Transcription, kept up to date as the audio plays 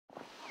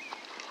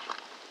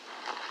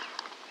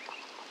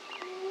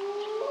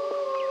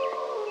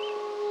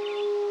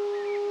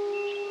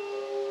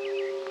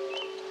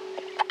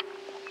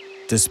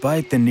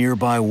Despite the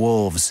nearby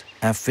wolves,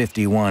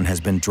 F-51 has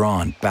been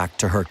drawn back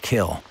to her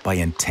kill by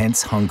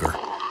intense hunger.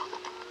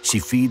 She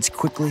feeds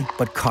quickly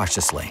but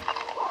cautiously,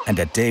 and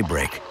at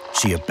daybreak,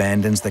 she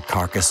abandons the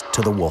carcass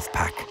to the wolf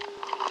pack.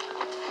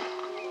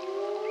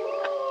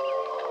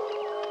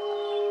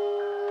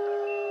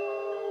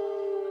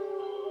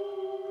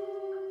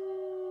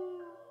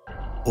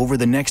 Over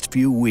the next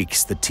few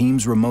weeks, the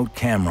team's remote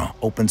camera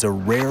opens a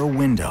rare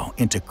window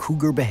into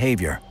cougar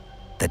behavior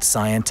that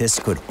scientists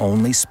could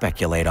only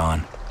speculate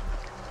on.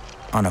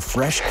 On a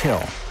fresh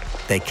kill,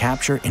 they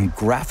capture in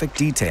graphic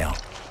detail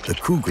the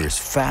cougar's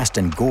fast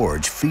and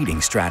gorge feeding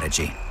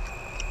strategy.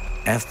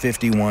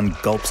 F-51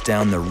 gulps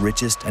down the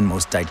richest and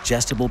most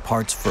digestible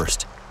parts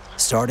first,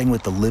 starting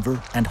with the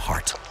liver and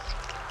heart.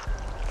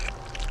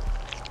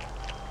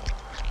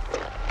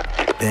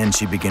 Then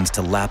she begins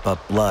to lap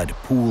up blood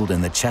pooled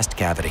in the chest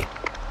cavity.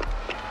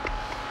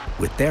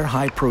 With their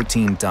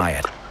high-protein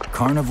diet,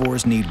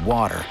 carnivores need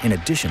water in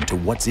addition to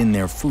what's in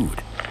their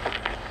food.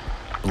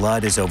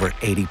 Blood is over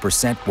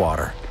 80%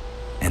 water,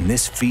 and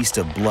this feast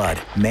of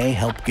blood may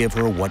help give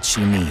her what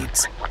she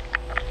needs.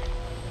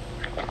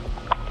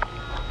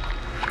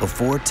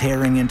 Before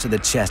tearing into the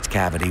chest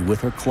cavity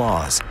with her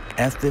claws,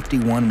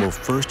 F-51 will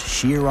first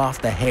shear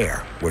off the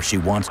hair where she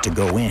wants to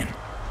go in.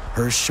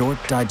 Her short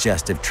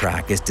digestive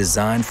tract is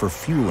designed for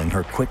fueling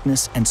her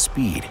quickness and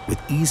speed with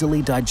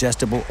easily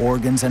digestible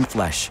organs and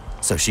flesh,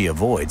 so she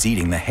avoids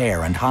eating the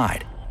hair and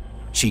hide.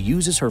 She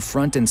uses her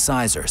front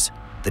incisors,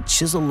 the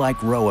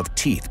chisel-like row of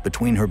teeth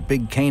between her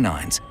big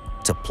canines,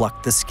 to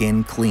pluck the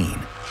skin clean.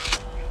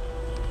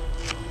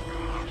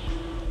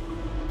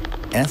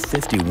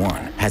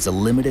 F-51 has a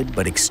limited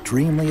but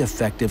extremely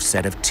effective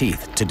set of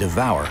teeth to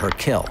devour her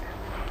kill.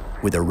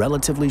 With a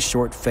relatively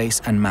short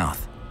face and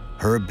mouth,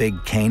 her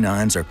big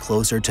canines are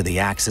closer to the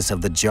axis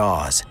of the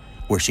jaws,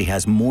 where she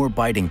has more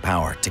biting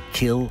power to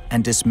kill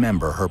and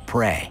dismember her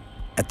prey.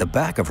 At the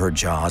back of her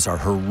jaws are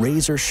her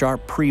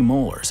razor-sharp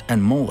premolars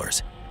and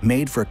molars,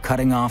 made for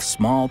cutting off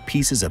small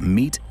pieces of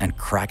meat and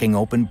cracking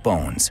open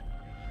bones.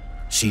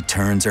 She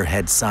turns her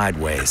head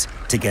sideways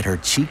to get her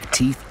cheek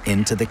teeth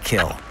into the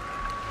kill.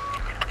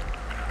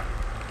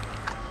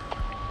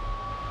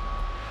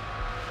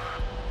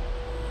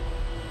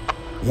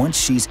 Once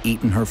she's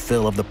eaten her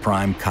fill of the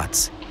prime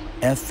cuts,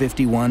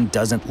 F-51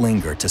 doesn't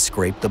linger to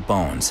scrape the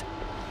bones.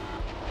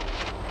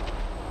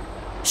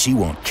 She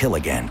won't kill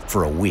again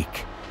for a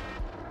week.